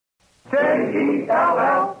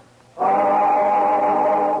J-E-L-L-O.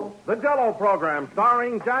 The Jell-O program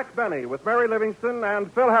starring Jack Benny with Mary Livingston and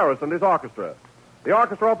Phil Harris and his orchestra. The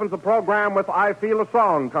orchestra opens the program with I Feel a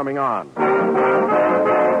Song coming on.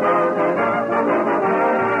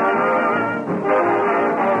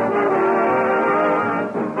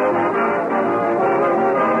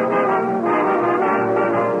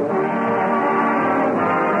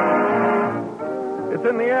 It's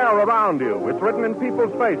in the air around you. It's written in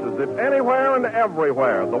people's faces. It's anywhere and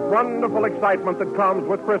everywhere. The wonderful excitement that comes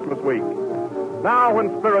with Christmas week. Now, when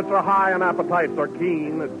spirits are high and appetites are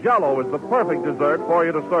keen, Jell-O is the perfect dessert for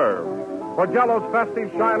you to serve. For Jell-O's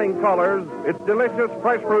festive, shining colors, its delicious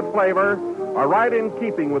fresh fruit flavor are right in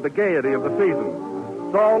keeping with the gaiety of the season.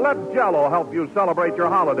 So let Jell-O help you celebrate your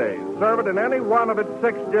holidays. Serve it in any one of its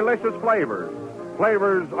 6 delicious flavors.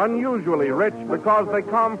 Flavors unusually rich because they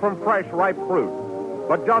come from fresh, ripe fruit.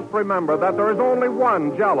 But just remember that there is only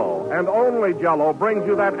one Jell-O, and only Jell-O brings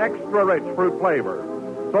you that extra rich fruit flavor.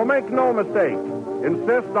 So make no mistake.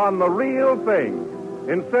 Insist on the real thing.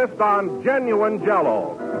 Insist on genuine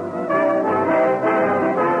Jell-O.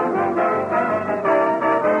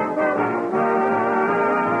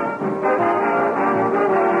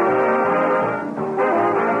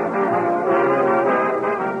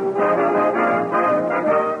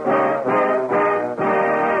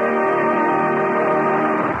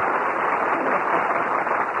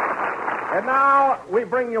 And now we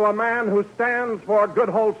bring you a man who stands for good,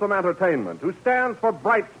 wholesome entertainment, who stands for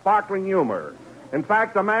bright, sparkling humor. In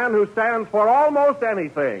fact, a man who stands for almost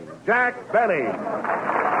anything, Jack Benny.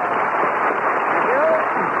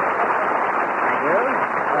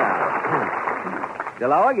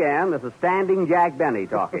 Hello again. This is Standing Jack Benny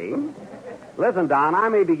talking. Listen, Don, I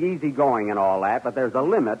may be easygoing and all that, but there's a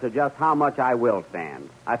limit to just how much I will stand.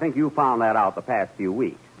 I think you found that out the past few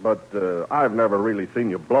weeks. But I've never really seen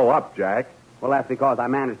you blow up, Jack. Well, that's because I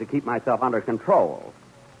managed to keep myself under control.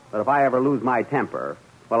 But if I ever lose my temper,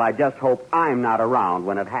 well, I just hope I'm not around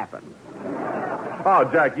when it happens. Oh,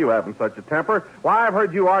 Jack, you haven't such a temper. Why, I've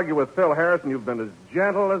heard you argue with Phil Harris, and you've been as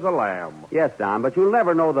gentle as a lamb. Yes, Don, but you'll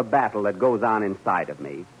never know the battle that goes on inside of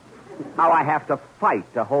me. How I have to fight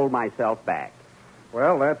to hold myself back.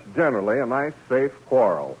 Well, that's generally a nice, safe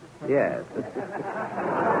quarrel. Yes.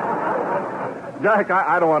 Jack,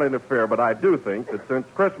 I don't want to interfere, but I do think that since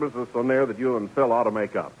Christmas is so near that you and Phil ought to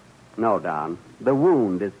make up. No, Don. The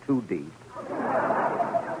wound is too deep.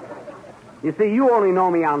 You see, you only know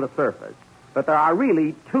me on the surface, but there are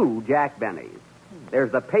really 2 Jack Bennys. There's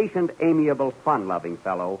the patient, amiable, fun-loving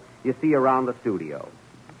fellow you see around the studio.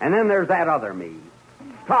 And then there's that other me.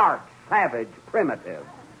 Stark, savage, primitive.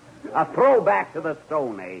 A throwback to the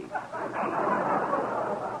Stone Age.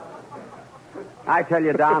 I tell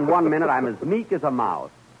you, Don, one minute I'm as meek as a mouse,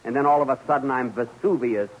 and then all of a sudden I'm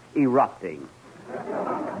Vesuvius erupting.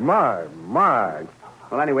 My.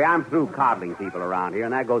 Well, anyway, I'm through coddling people around here,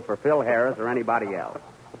 and that goes for Phil Harris or anybody else.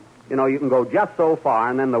 You know, you can go just so far,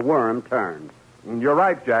 and then the worm turns. You're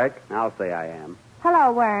right, Jack. I'll say I am.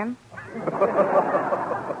 Hello, Worm.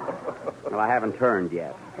 Well, I haven't turned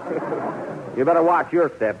yet. You better watch your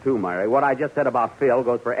step, too, Mary. What I just said about Phil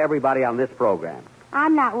goes for everybody on this program.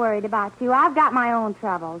 I'm not worried about you. I've got my own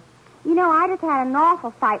troubles. You know, I just had an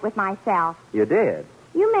awful fight with myself. You did?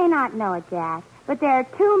 You may not know it, Jack, but there are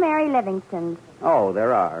 2 Mary Livingstons. Oh,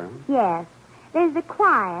 there are. Yes. There's the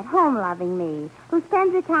quiet, home-loving me, who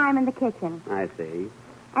spends her time in the kitchen. I see.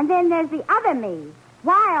 And then there's the other me,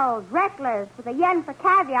 wild, reckless, with a yen for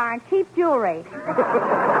caviar and cheap jewelry.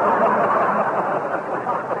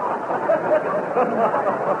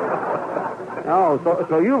 Oh,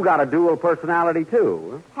 so you've got a dual personality,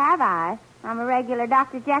 too. Have I? I'm a regular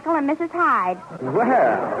Dr. Jekyll and Mrs. Hyde.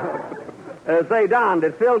 Well, say, Don,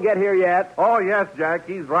 did Phil get here yet? Oh, yes, Jack.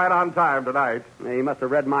 He's right on time tonight. He must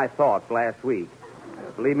have read my thoughts last week.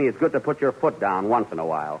 Believe me, it's good to put your foot down once in a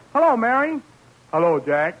while. Hello, Mary. Hello,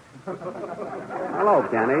 Jack. Hello,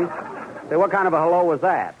 Kenny. Say, what kind of a hello was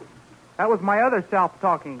that? That was my other self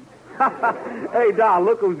talking. Hey, Don,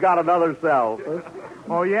 look who's got another self.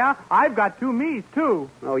 Oh, yeah? I've got 2 me's, too.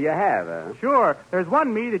 Oh, you have, huh? Sure. There's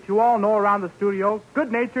one me that you all know around the studio,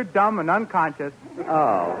 good-natured, dumb, and unconscious.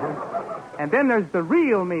 Oh. And then there's the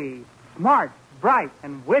real me, smart, bright,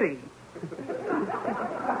 and witty.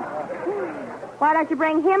 Why don't you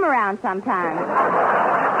bring him around sometime?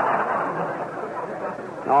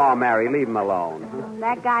 Oh, Mary, leave him alone.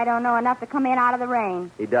 That guy don't know enough to come in out of the rain.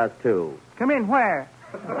 He does, too. Come in where?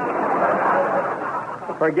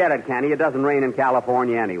 Forget it, Kenny. It doesn't rain in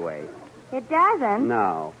California anyway. It doesn't?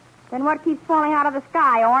 No. Then what keeps falling out of the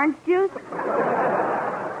sky? Orange juice?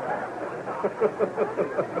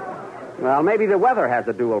 Well, maybe the weather has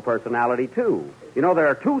a dual personality, too. You know, there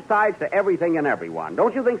are two sides to everything and everyone.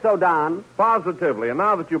 Don't you think so, Don? Positively. And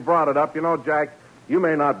now that you brought it up, you know, Jack, you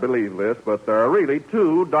may not believe this, but there are really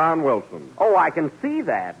two Don Wilsons. Oh, I can see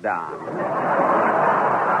that, Don.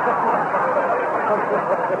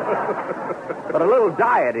 But a little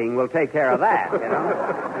dieting will take care of that, you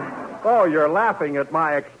know. Oh, you're laughing at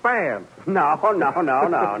my expanse. No.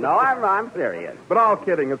 I'm serious. But all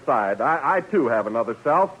kidding aside, I too have another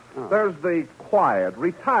self. Oh. There's the quiet,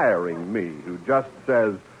 retiring me who just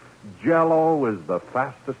says, Jell-O is the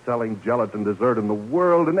fastest-selling gelatin dessert in the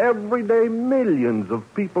world, and every day millions of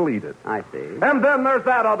people eat it. I see. And then there's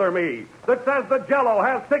that other me that says the Jell-O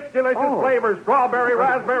has 6 delicious flavors: strawberry,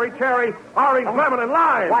 raspberry, cherry, orange, lemon, and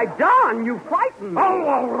lime. Why, Don, you frightened me.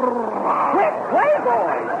 Quick,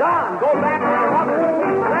 Playboy! Don, go back to your mother.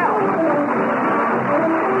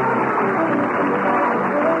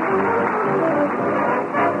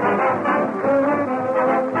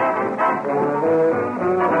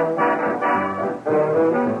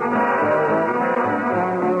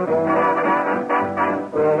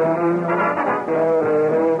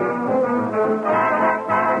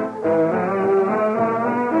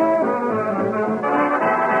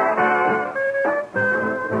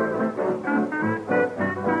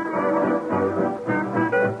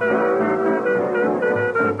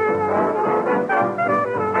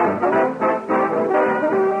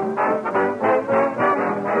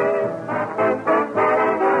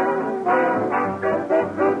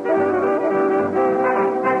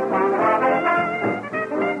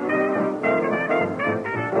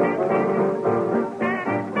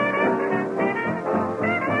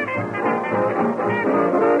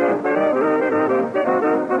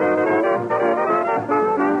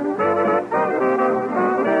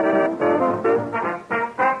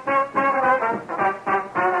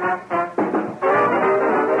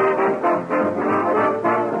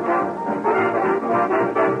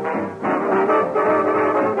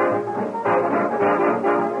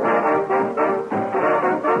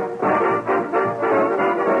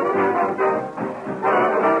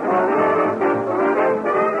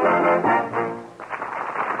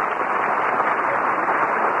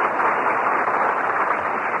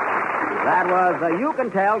 That was You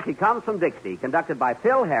Can Tell She Comes from Dixie, conducted by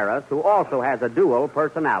Phil Harris, who also has a dual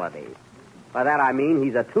personality. By that I mean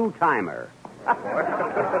he's a two-timer.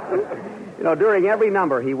 You know, during every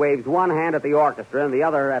number, he waves one hand at the orchestra and the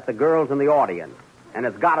other at the girls in the audience. And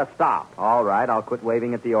it's got to stop. All right, I'll quit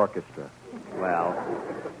waving at the orchestra. Well,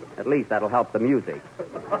 at least that'll help the music.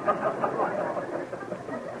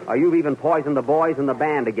 Or you've even poisoned the boys in the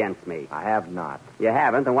band against me. I have not. You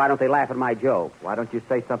haven't, then why don't they laugh at my joke? Why don't you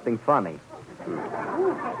say something funny?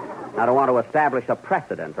 I don't want to establish a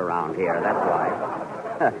precedent around here, that's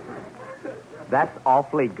why. That's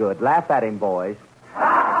awfully good. Laugh at him, boys.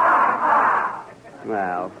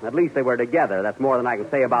 Well, at least they were together. That's more than I can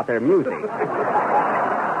say about their music.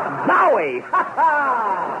 Zowie!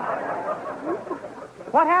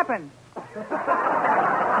 What happened?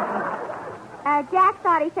 Jack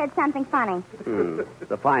thought he said something funny.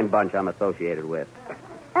 It's a fine bunch I'm associated with.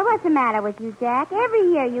 What's the matter with you, Jack?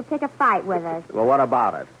 Every year you pick a fight with us. Well, what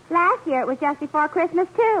about it? Last year it was just before Christmas,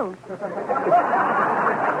 too.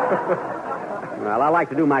 Well, I like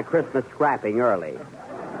to do my Christmas scrapping early.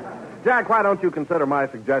 Jack, why don't you consider my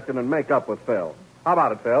suggestion and make up with Phil? How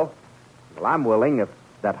about it, Phil? Well, I'm willing if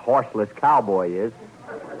that horseless cowboy is.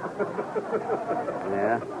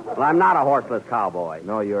 Yeah? Well, I'm not a horseless cowboy.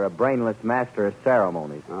 No, you're a brainless master of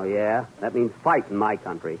ceremonies. Oh, yeah? That means fight in my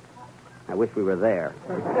country. I wish we were there.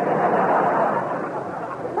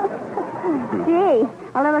 Gee,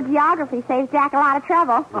 a little geography saves Jack a lot of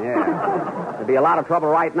trouble. Yeah. There'd be a lot of trouble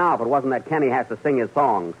right now if it wasn't that Kenny has to sing his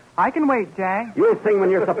songs. I can wait, Jack. You sing when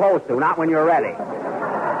you're supposed to, not when you're ready.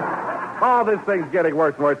 Oh, this thing's getting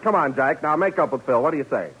worse and worse. Come on, Jack. Now make up with Phil. What do you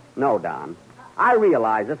say? No, Don. I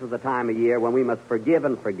realize this is the time of year when we must forgive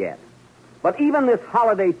and forget. But even this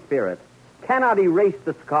holiday spirit cannot erase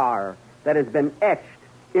the scar that has been etched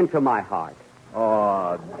into my heart.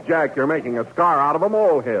 Oh, Jack, you're making a scar out of a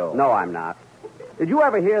molehill. No, I'm not. Did you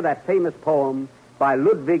ever hear that famous poem by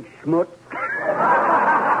Ludwig Schmutz?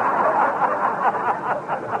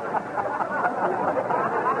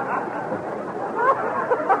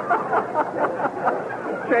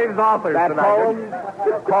 James author. That poem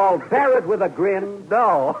called Bear It With a Grin?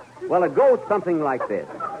 No. Well, it goes something like this.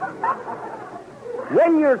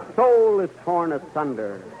 When your soul is torn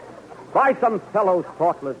asunder by some fellow's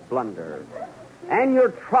thoughtless blunder, and your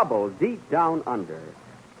trouble deep down under,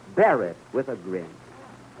 bear it with a grin.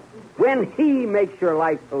 When he makes your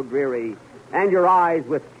life so dreary, and your eyes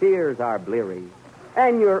with tears are bleary,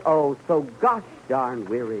 and you're oh so gosh darn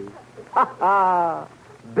weary. Ha ha!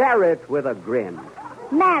 Bear it with a grin.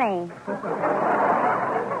 Mary.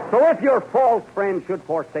 So if your false friend should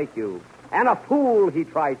forsake you, and a fool he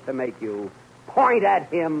tries to make you, point at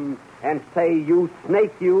him and say you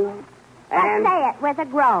snake you, and... Say it with a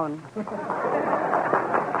groan. Thank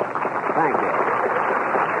you.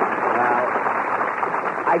 Well,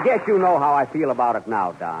 I guess you know how I feel about it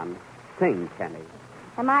now, Don. Sing, Kenny.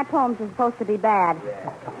 And my poems are supposed to be bad.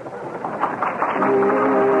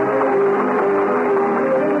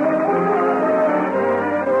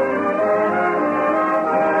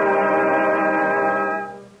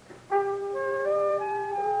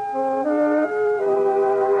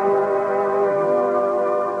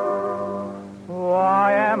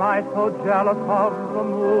 Why am I so jealous of the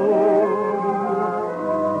moon?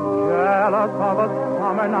 Jealous of a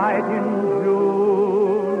summer night in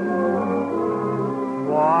June.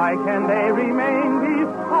 Why can they remain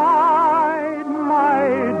beside my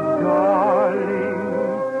darling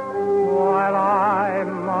while I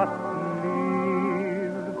must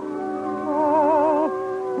leave so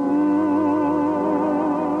soon?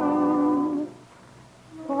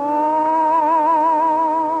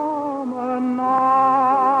 Summer night,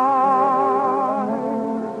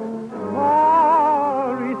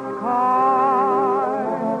 starry sky,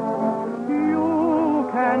 you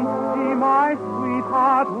can see my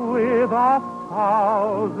sweetheart with a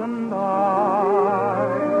thousand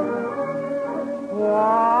eyes.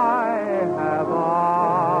 Why have I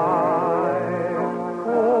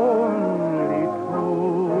only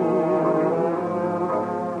two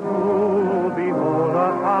to behold a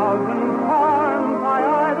thousand times I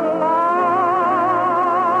idolize?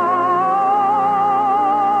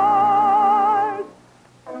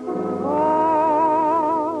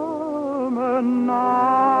 Summer night,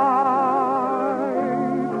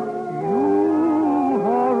 you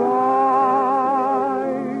are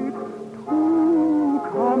right to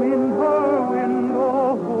come in her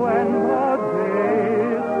window when the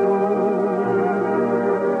day is through.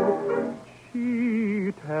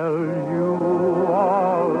 She tells you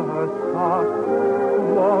all her thoughts.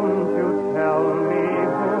 Won't you tell me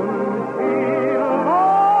whom she loves?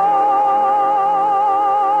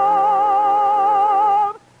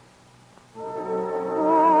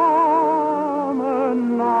 Summer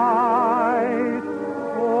night,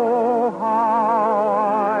 oh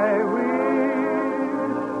how I wish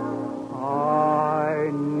I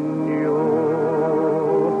knew.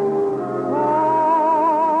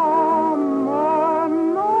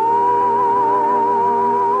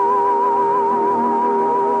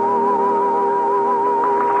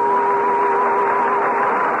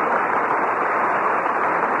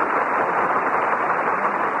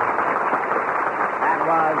 Summer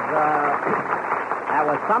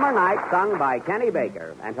That was Summer Night, sung by Kenny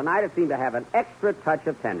Baker. And tonight it seemed to have an extra touch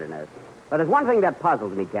of tenderness. But there's one thing that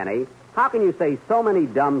puzzles me, Kenny. How can you say so many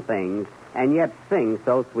dumb things and yet sing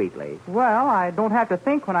so sweetly? Well, I don't have to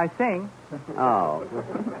think when I sing. Oh.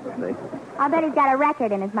 I'll bet he's got a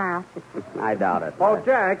record in his mouth. I doubt it. Oh,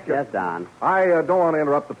 Jack. Yes, Don. I don't want to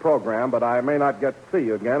interrupt the program, but I may not get to see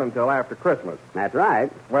you again until after Christmas. That's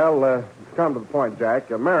right. Well, to come to the point, Jack,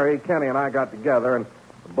 Mary, Kenny, and I got together and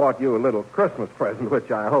bought you a little Christmas present, which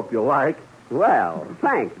I hope you'll like. Well,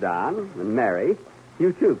 thanks, Don. And Mary.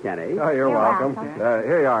 You too, Kenny. Oh, you're welcome.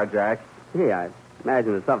 Here you are, Jack. Gee, I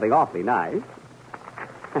imagine it's something awfully nice.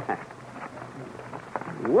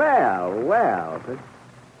 Well.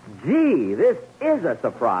 Gee, this is a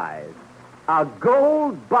surprise. A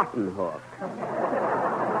gold button hook.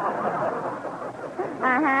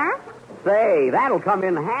 Uh-huh. Say, that'll come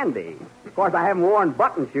in handy. Of course, I haven't worn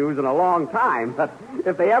button shoes in a long time, but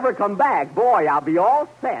if they ever come back, boy, I'll be all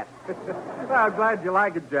set. Well, I'm glad you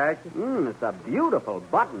like it, Jack. It's a beautiful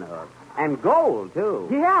button hook. And gold, too.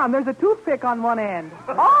 Yeah, and there's a toothpick on one end.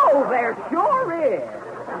 Oh, there sure is.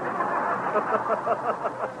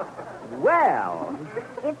 Well.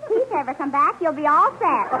 If Keith ever come back, you'll be all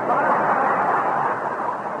set.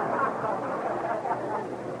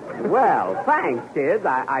 Well, thanks, kids.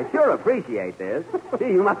 I sure appreciate this.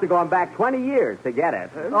 Gee, you must have gone back 20 years to get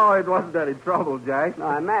it. Oh, it wasn't any trouble, Jack. No,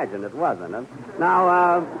 I imagine it wasn't.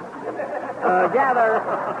 Now,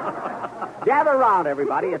 gather around,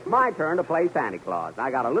 everybody. It's my turn to play Santa Claus.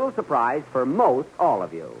 I got a little surprise for most all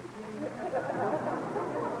of you.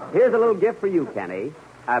 Here's a little gift for you, Kenny.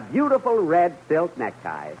 A beautiful red silk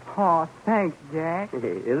necktie. Oh, thanks, Jack.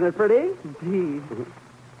 Isn't it pretty? Gee.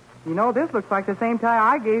 You know, this looks like the same tie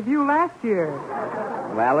I gave you last year.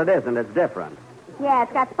 Well, it isn't. It's different. Yeah,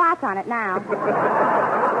 it's got spots on it now.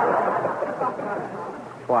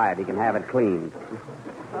 Quiet. He can have it cleaned.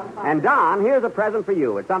 And, Don, here's a present for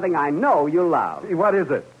you. It's something I know you love. What is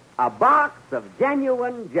it? A box of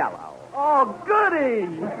genuine Jell-O. Oh, goody!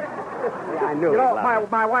 Yeah, I knew You know, you'd love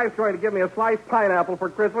it. my wife's going to give me a sliced pineapple for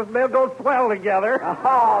Christmas, and they'll go swell together.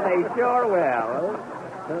 Oh, they sure will.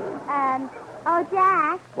 Oh,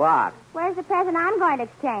 Jack, What? where's the present I'm going to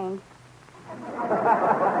exchange?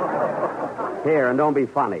 Here, and don't be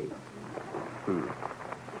funny.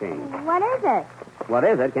 Change. What is it? What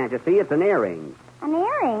is it? Can't you see? It's an earring. An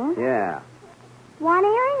earring? Yeah. One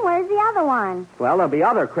earring? Where's the other one? Well, there'll be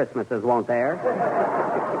other Christmases, won't there?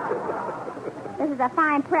 This is a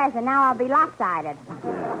fine present. Now I'll be lopsided.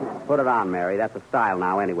 Put it on, Mary. That's the style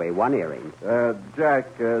now, anyway. One earring.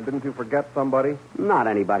 Jack, didn't you forget somebody? Not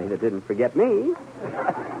anybody that didn't forget me.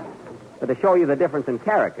 But to show you the difference in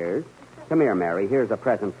characters, come here, Mary. Here's a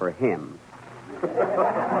present for him.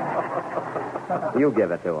 You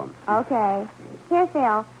give it to him. Okay. Here,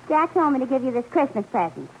 Phil. Jack told me to give you this Christmas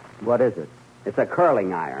present. What is it? It's a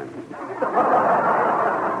curling iron.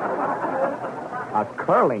 A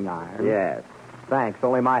curling iron? Yes. Thanks,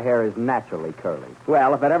 only my hair is naturally curly.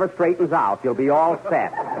 Well, if it ever straightens out, you'll be all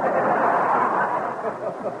set.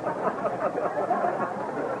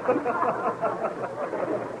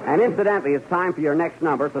 And incidentally, it's time for your next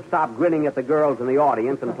number, so stop grinning at the girls in the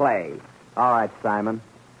audience and play. All right, Simon.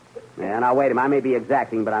 Yeah, now, wait a minute. I may be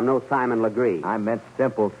exacting, but I'm no Simon Legree. I meant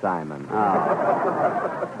Simple Simon.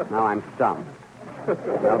 Oh. Now I'm stumped.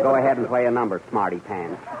 Well, go ahead and play a number, smarty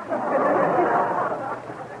pants.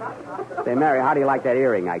 Say, Mary, how do you like that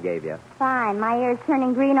earring I gave you? Fine. My ear's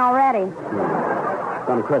turning green already.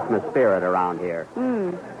 Some Christmas spirit around here.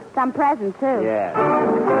 Some present, too.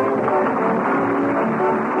 Yeah.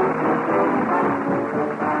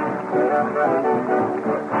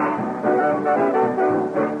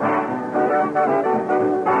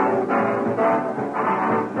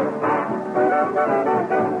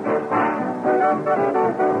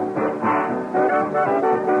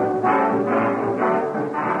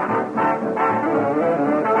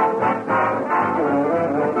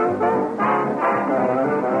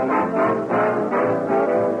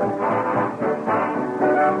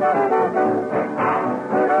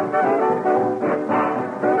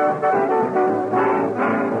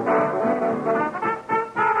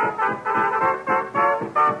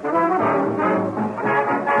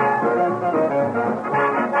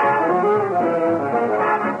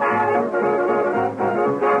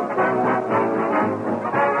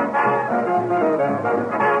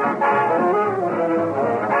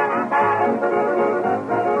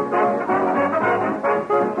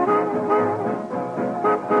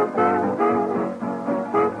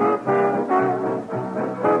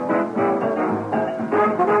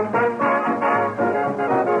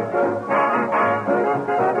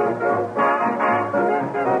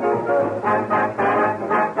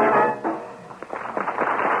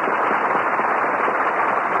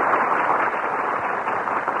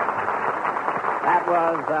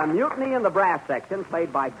 Mutiny in the Brass Section,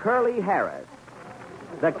 played by Curly Harris,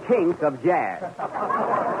 the kink of jazz.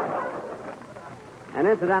 And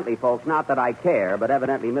incidentally, folks, not that I care, but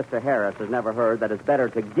evidently Mr. Harris has never heard that it's better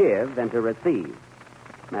to give than to receive.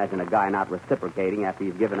 Imagine a guy not reciprocating after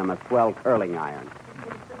you've given him a swell curling iron.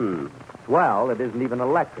 Swell? It isn't even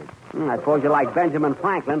electric. I suppose you like Benjamin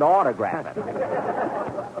Franklin to autograph it.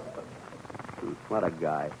 What a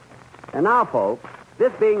guy. And now, folks,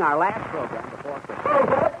 this being our last program before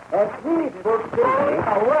Christmas. That's me, Brooksy.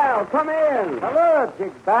 Oh, well, come in. Hello,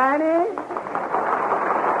 Dick Barney.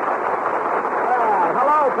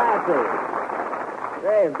 Hello, Patsy.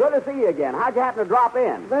 Hey, it's good to see you again. How'd you happen to drop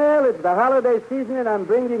in? Well, it's the holiday season, and I'm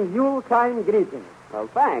bringing Yuletime greetings. Well,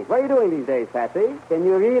 thanks. What are you doing these days, Patsy? Can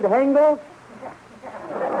you read Hengel?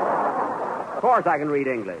 Of course I can read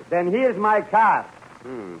English. Then here's my card.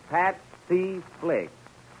 Patsy Flick.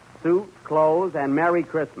 Suit, clothes, and Merry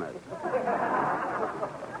Christmas.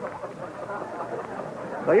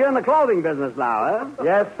 So you're in the clothing business now, huh?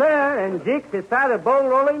 Yes, sir. And, Dick, to start a bowl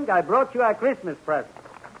rolling, I brought you a Christmas present.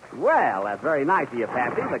 Well, that's very nice of you,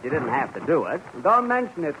 Patsy, but you didn't have to do it. Don't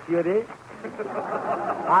mention it, cutie.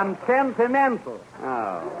 I'm sentimental.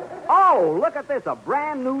 Oh, look at this, a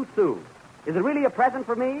brand new suit. Is it really a present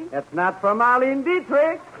for me? It's not from Arlene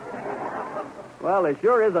Dietrich. Well, it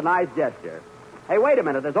sure is a nice gesture. Hey, wait a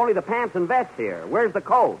minute. There's only the pants and vest here. Where's the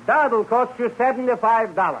coat? That'll cost you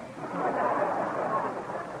 $75.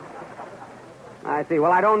 I see.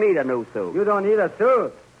 Well, I don't need a new suit. You don't need a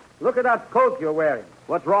suit. Look at that coat you're wearing.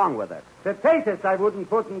 What's wrong with it? Potatoes I wouldn't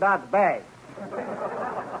put in that bag.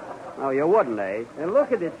 Oh, you wouldn't, eh? And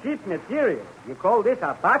look at the cheap material. You call this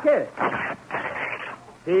a bucket?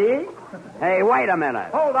 See? Hey, wait a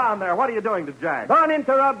minute. Hold on there. What are you doing to Jack? Don't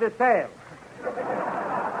interrupt the sale.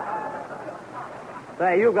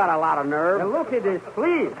 Say, you've got a lot of nerve. And look at this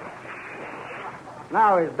sleeve.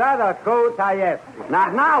 Now, is that a coat I asked you?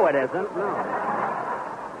 Not now, it isn't. No.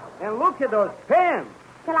 And look at those pens.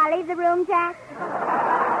 Shall I leave the room, Jack?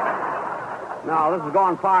 No, this has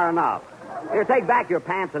gone far enough. Here, take back your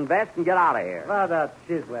pants and vest and get out of here. What a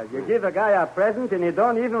chisel. You give a guy a present and you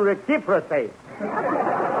don't even reciprocate.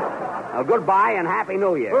 Now, goodbye and Happy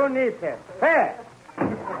New Year. Who needs it? Hey!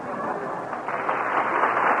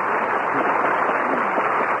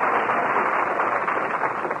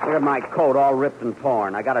 Look at my coat all ripped and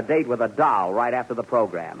torn. I got a date with a doll right after the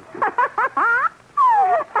program.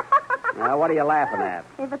 Now, what are you laughing at?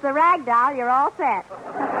 If it's a rag doll, you're all set.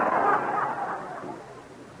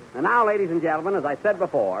 And now, ladies and gentlemen, as I said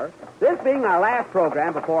before, this being our last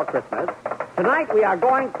program before Christmas, tonight we are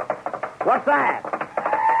going... What's that?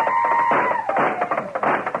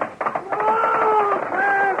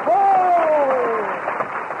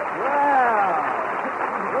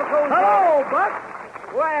 Hello, Buck.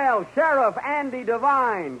 Well, Sheriff Andy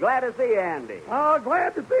Devine. Glad to see you, Andy. Oh,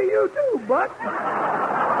 glad to see you too, Buck.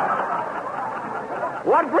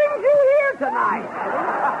 What brings you here tonight?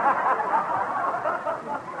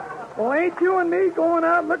 Well, ain't you and me going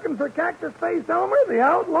out looking for Cactus Face Elmer, the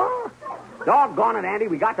outlaw? Doggone it, Andy.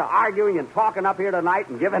 We got to arguing and talking up here tonight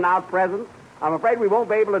and giving out presents. I'm afraid we won't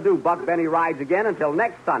be able to do Buck Benny Rides again until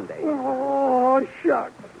next Sunday. Oh,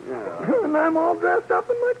 shucks. Yeah. And I'm all dressed up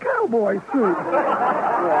in my cowboy suit.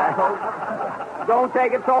 Well, don't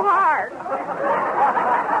take it so hard.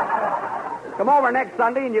 Come over next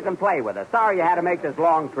Sunday and you can play with us. Sorry you had to make this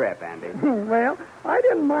long trip, Andy. Well, I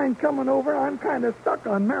didn't mind coming over. I'm kind of stuck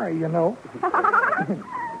on Mary, you know.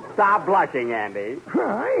 Stop blushing, Andy.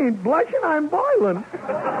 I ain't blushing. I'm boiling.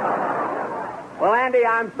 Well, Andy,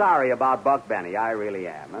 I'm sorry about Buck Benny. I really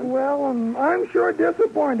am. Well, and I'm sure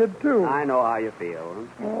disappointed, too. I know how you feel.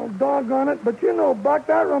 Oh, doggone it. But you know, Buck,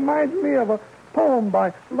 that reminds me of a poem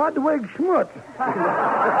by Ludwig Schmutz.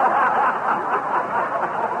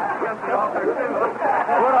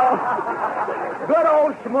 Good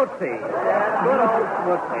old Schmutzy. Yeah, good old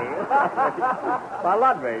Schmutzy. By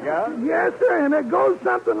Ludwig, huh? Yes, sir, and it goes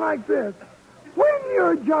something like this. When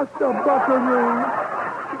you're just a buckaroo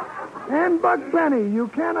and Buck Benny you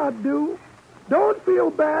cannot do, don't feel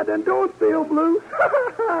bad and don't feel blue.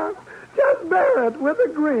 Just bear it with a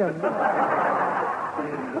grin.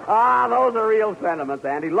 Ah, those are real sentiments,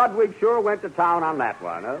 Andy. Ludwig sure went to town on that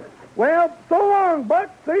one, huh? Well, so long, Buck.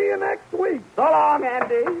 See you next week. So long,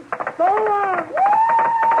 Andy. So long.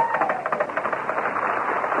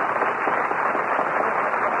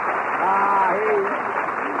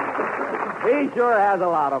 He sure has a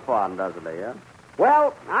lot of fun, doesn't he, huh?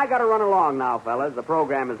 Well, I got to run along now, fellas. The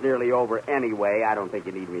program is nearly over anyway. I don't think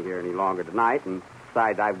you need me here any longer tonight, and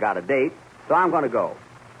besides, I've got a date, so I'm going to go.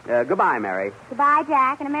 Goodbye, Mary. Goodbye,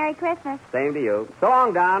 Jack, and a Merry Christmas. Same to you. So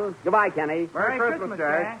long, Don. Goodbye, Kenny. Merry Christmas,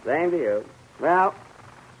 Jack. Same to you. Well,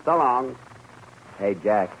 so long. Hey,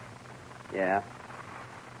 Jack, Yeah.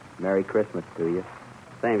 Merry Christmas to you.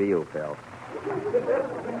 Same to you, Phil.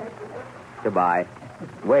 Goodbye.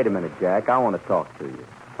 Wait a minute, Jack. I want to talk to you.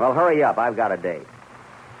 Well, hurry up. I've got a date.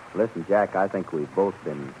 Listen, Jack, I think we've both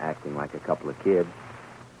been acting like a couple of kids.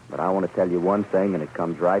 But I want to tell you one thing, and it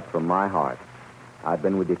comes right from my heart. I've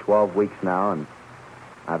been with you 12 weeks now, and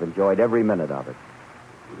I've enjoyed every minute of it.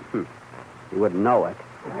 You wouldn't know it.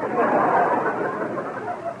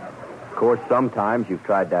 Of course, sometimes you've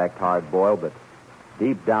tried to act hard-boiled, but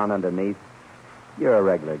deep down underneath, you're a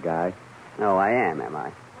regular guy. Oh, I am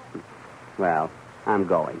I? Well, I'm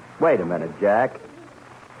going. Wait a minute, Jack.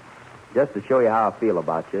 Just to show you how I feel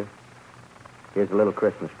about you, here's a little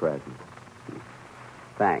Christmas present.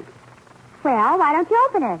 Thanks. Well, why don't you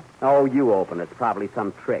open it? Oh, you open it. It's probably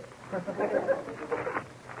some trick.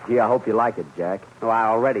 Gee, I hope you like it, Jack. Oh, I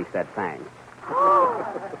already said thanks.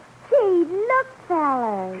 Gee, look,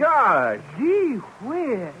 fellas. Gosh. Gee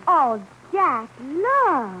whiz. Oh, Jack,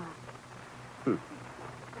 look.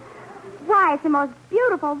 Why, it's the most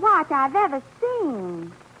beautiful watch I've ever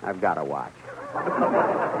seen. I've got a watch.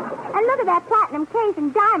 And look at that platinum case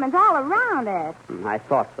and diamonds all around it. I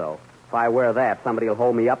thought so. If I wear that, somebody will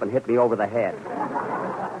hold me up and hit me over the head.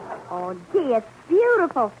 Oh, gee, it's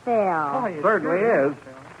beautiful, Phil. It certainly is.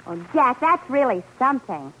 Oh, Jack, that's really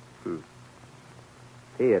something.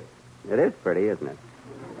 Gee, it is pretty, isn't it?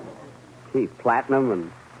 Gee, platinum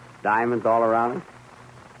and diamonds all around it.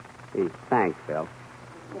 Gee, thanks, Phil.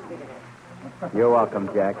 You're welcome,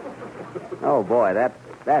 Jack. Oh, boy,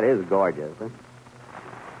 that is gorgeous. Huh?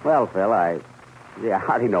 Well, Phil, I Yeah, I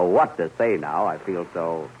hardly know what to say now. I feel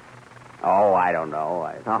so... Oh, I don't know.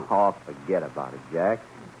 Oh, forget about it, Jack.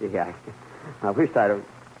 Yeah, I wish I'd have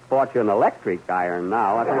bought you an electric iron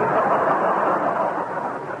now.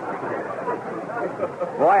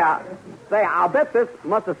 Boy, I'll bet this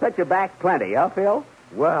must have set you back plenty, huh, Phil?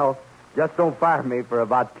 Well, just don't fire me for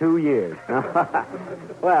about 2 years.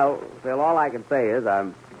 Well, Phil, all I can say is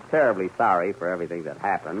I'm terribly sorry for everything that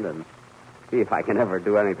happened, and see if I can ever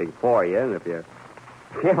do anything for you. And if you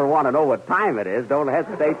ever want to know what time it is, don't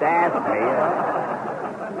hesitate to ask me.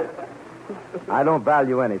 I don't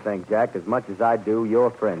value anything, Jack, as much as I do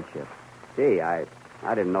your friendship. Gee, I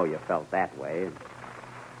didn't know you felt that way.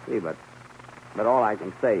 See, but all I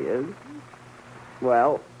can say is,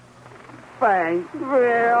 well, thanks, Phil.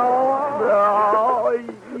 Oh,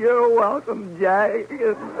 you're welcome, Jack.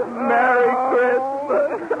 Merry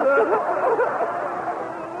Christmas.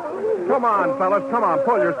 Come on, fellas. Come on.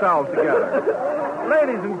 Pull yourselves together.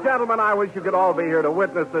 Ladies and gentlemen, I wish you could all be here to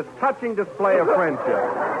witness this touching display of friendship.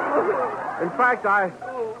 In fact, I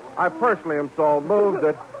personally am so moved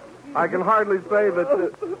that I can hardly say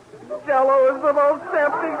that Jell-O is the most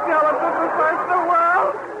tempting gelatin to search the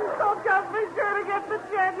world. So just be sure to get the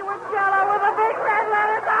genuine Jell-O with the big red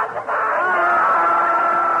letters on the bottom.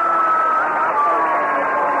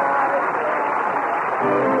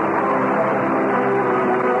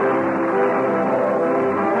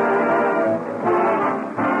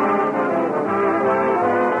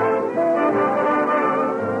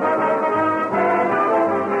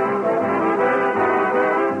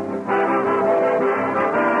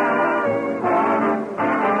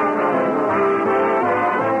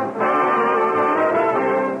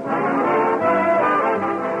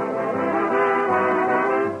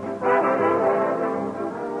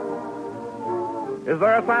 Is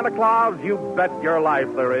there a Santa Claus? You bet your life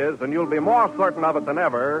there is, and you'll be more certain of it than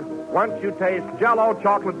ever once you taste Jell-O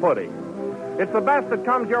chocolate pudding. It's the best that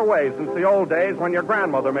comes your way since the old days when your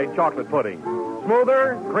grandmother made chocolate pudding.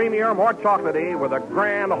 Smoother, creamier, more chocolatey with a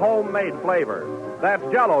grand homemade flavor. That's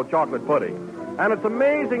Jell-O chocolate pudding. And it's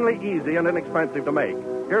amazingly easy and inexpensive to make.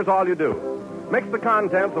 Here's all you do. Mix the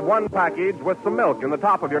contents of one package with some milk in the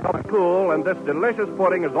top of your cup of cool, and this delicious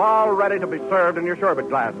pudding is all ready to be served in your sherbet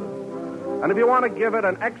glasses. And if you want to give it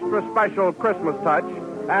an extra special Christmas touch,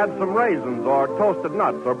 add some raisins or toasted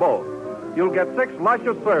nuts or both. You'll get 6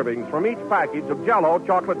 luscious servings from each package of Jell-O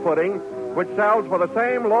chocolate pudding, which sells for the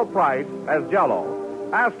same low price as Jell-O.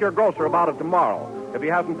 Ask your grocer about it tomorrow. If he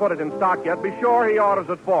hasn't put it in stock yet, be sure he orders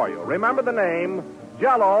it for you. Remember the name,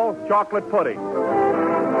 Jell-O chocolate pudding.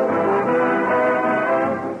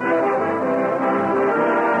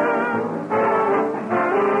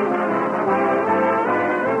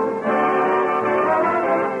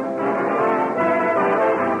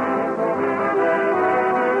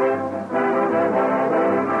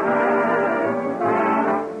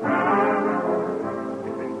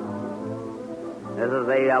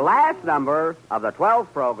 The last number of the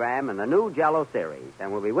 12th program in the new Jell-O series.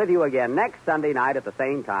 And we'll be with you again next Sunday night at the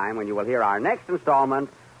same time when you will hear our next installment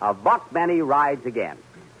of Buck Benny Rides Again.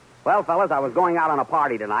 Well, fellas, I was going out on a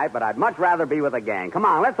party tonight, but I'd much rather be with a gang. Come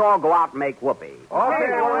on, let's all go out and make whoopee.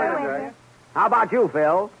 Okay. How about you,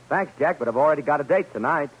 Phil? Thanks, Jack, but I've already got a date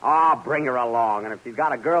tonight. Oh, bring her along. And if she's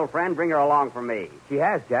got a girlfriend, bring her along for me. She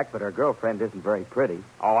has, Jack, but her girlfriend isn't very pretty.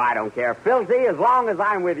 Oh, I don't care. Filthy, as long as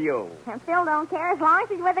I'm with you. And Phil don't care as long as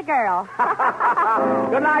he's with a girl.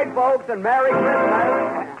 Good night, folks, and Merry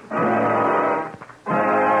Christmas.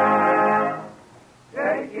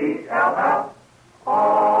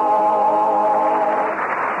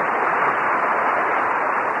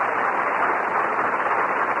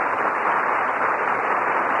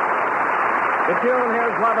 The tune,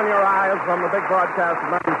 Here's Love in Your Eyes, from the big broadcast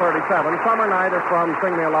of 1937. Summer Night is from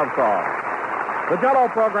Sing Me a Love Song. The Jell-O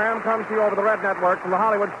program comes to you over the Red Network from the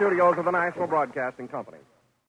Hollywood studios of the National Broadcasting Company.